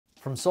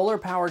From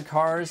solar-powered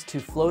cars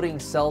to floating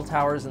cell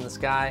towers in the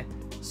sky,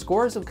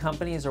 scores of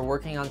companies are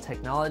working on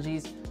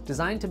technologies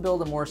designed to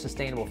build a more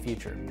sustainable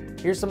future.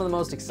 Here's some of the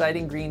most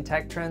exciting green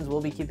tech trends we'll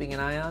be keeping an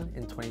eye on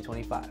in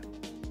 2025.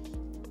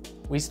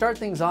 We start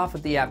things off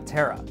with the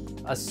Aptera,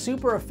 a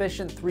super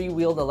efficient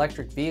three-wheeled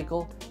electric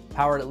vehicle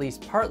powered at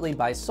least partly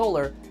by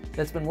solar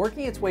that's been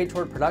working its way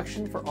toward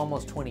production for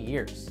almost 20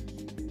 years.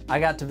 I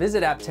got to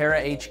visit Aptera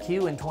HQ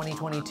in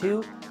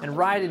 2022 and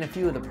ride in a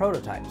few of the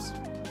prototypes.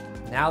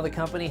 Now the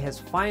company has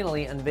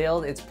finally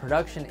unveiled its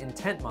production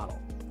intent model,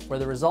 where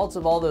the results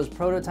of all those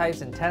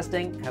prototypes and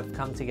testing have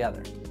come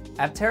together.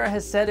 Aptera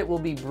has said it will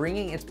be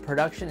bringing its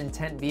production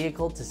intent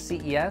vehicle to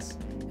CES,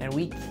 and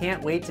we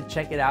can't wait to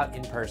check it out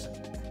in person.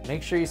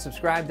 Make sure you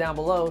subscribe down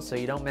below so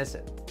you don't miss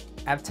it.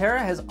 Aptera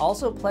has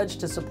also pledged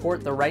to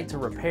support the right to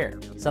repair,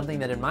 something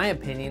that in my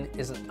opinion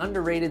is an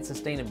underrated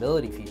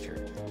sustainability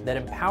feature that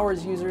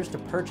empowers users to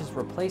purchase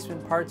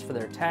replacement parts for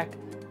their tech,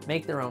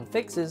 make their own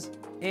fixes,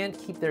 and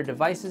keep their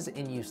devices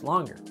in use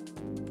longer.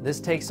 This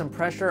takes some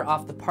pressure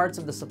off the parts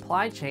of the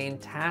supply chain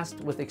tasked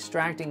with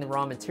extracting the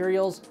raw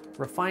materials,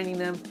 refining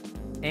them,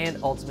 and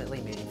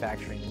ultimately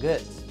manufacturing the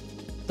goods.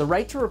 The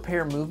right to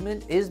repair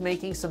movement is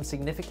making some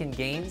significant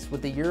gains,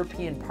 with the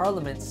European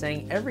Parliament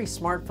saying every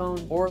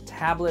smartphone or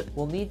tablet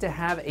will need to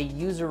have a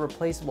user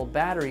replaceable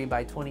battery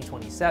by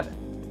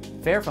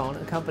 2027.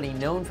 Fairphone, a company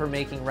known for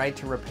making right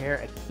to repair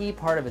a key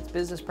part of its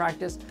business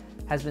practice,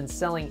 has been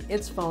selling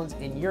its phones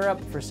in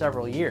Europe for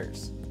several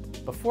years,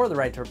 before the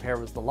right to repair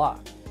was the law.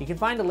 You can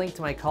find a link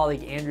to my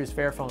colleague Andrew's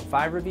Fairphone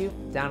 5 review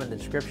down in the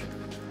description.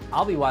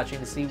 I'll be watching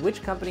to see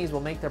which companies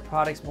will make their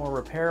products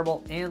more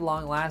repairable and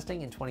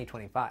long-lasting in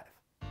 2025.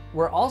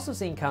 We're also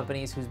seeing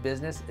companies whose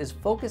business is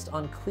focused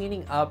on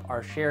cleaning up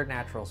our shared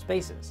natural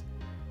spaces.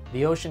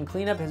 The Ocean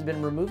Cleanup has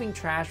been removing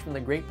trash from the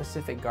Great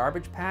Pacific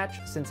Garbage Patch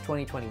since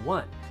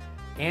 2021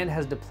 and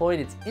has deployed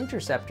its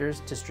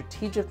interceptors to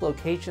strategic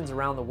locations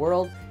around the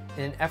world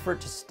in an effort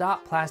to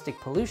stop plastic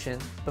pollution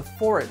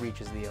before it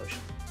reaches the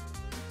ocean.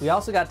 We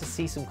also got to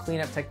see some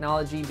cleanup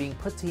technology being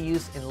put to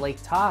use in Lake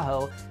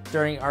Tahoe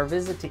during our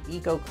visit to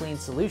EcoClean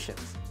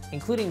Solutions,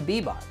 including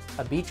Bebot,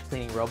 a beach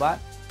cleaning robot,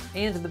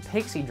 and the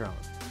Pixie drone,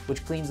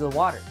 which cleans the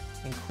water,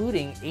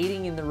 including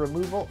aiding in the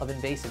removal of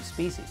invasive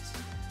species.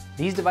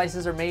 These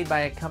devices are made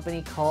by a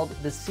company called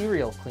the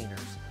Searial Cleaners,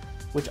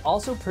 which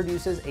also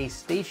produces a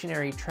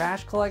stationary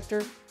trash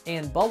collector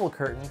and bubble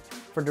curtain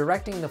for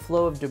directing the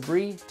flow of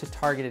debris to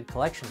targeted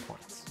collection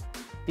points.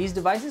 These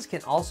devices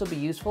can also be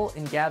useful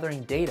in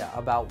gathering data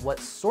about what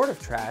sort of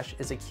trash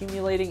is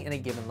accumulating in a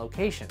given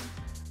location,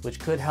 which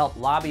could help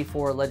lobby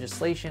for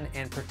legislation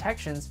and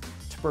protections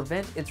to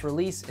prevent its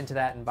release into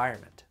that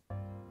environment.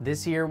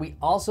 This year, we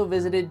also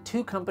visited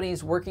two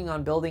companies working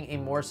on building a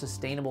more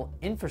sustainable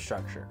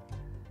infrastructure.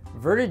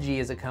 Verdagy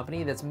is a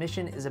company that's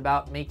mission is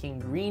about making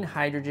green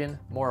hydrogen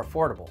more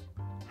affordable.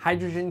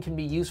 Hydrogen can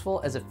be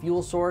useful as a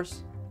fuel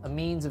source, a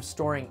means of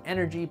storing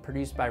energy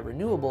produced by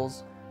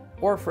renewables,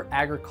 or for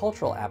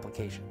agricultural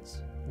applications.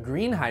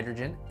 Green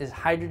hydrogen is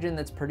hydrogen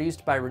that's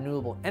produced by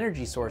renewable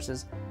energy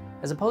sources,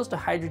 as opposed to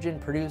hydrogen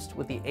produced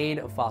with the aid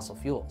of fossil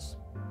fuels.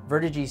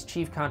 Verdagy's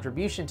chief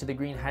contribution to the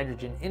green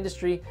hydrogen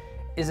industry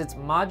is its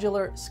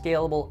modular,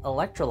 scalable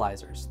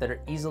electrolyzers that are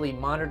easily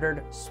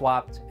monitored,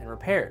 swapped, and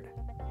repaired.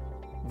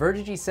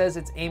 Verdagy says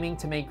it's aiming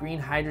to make green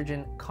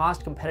hydrogen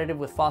cost competitive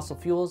with fossil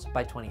fuels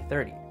by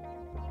 2030.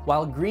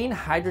 While green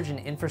hydrogen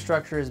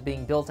infrastructure is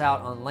being built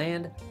out on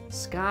land,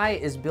 Sceye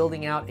is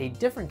building out a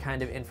different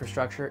kind of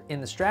infrastructure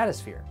in the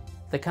stratosphere.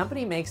 The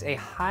company makes a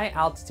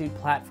high-altitude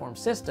platform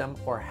system,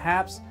 or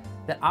HAPS,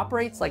 that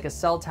operates like a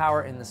cell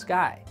tower in the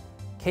sky,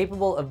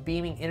 capable of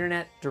beaming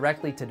internet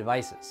directly to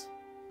devices.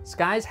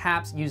 Sceye's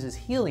HAPS uses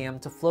helium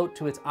to float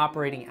to its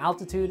operating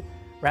altitude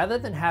rather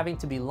than having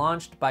to be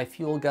launched by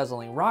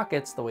fuel-guzzling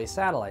rockets the way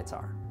satellites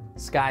are.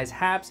 Sceye's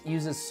HAPS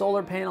uses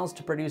solar panels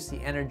to produce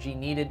the energy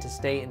needed to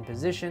stay in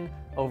position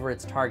over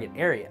its target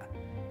area,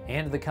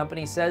 and the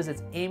company says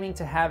it's aiming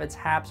to have its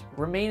HAPS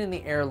remain in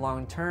the air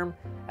long-term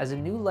as a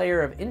new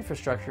layer of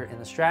infrastructure in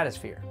the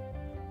stratosphere.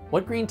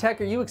 What green tech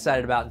are you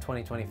excited about in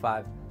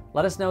 2025?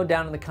 Let us know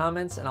down in the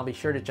comments and I'll be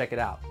sure to check it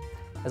out.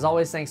 As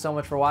always, thanks so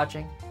much for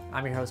watching.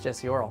 I'm your host,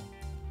 Jesse Orrell.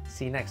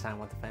 See you next time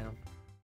with the fam.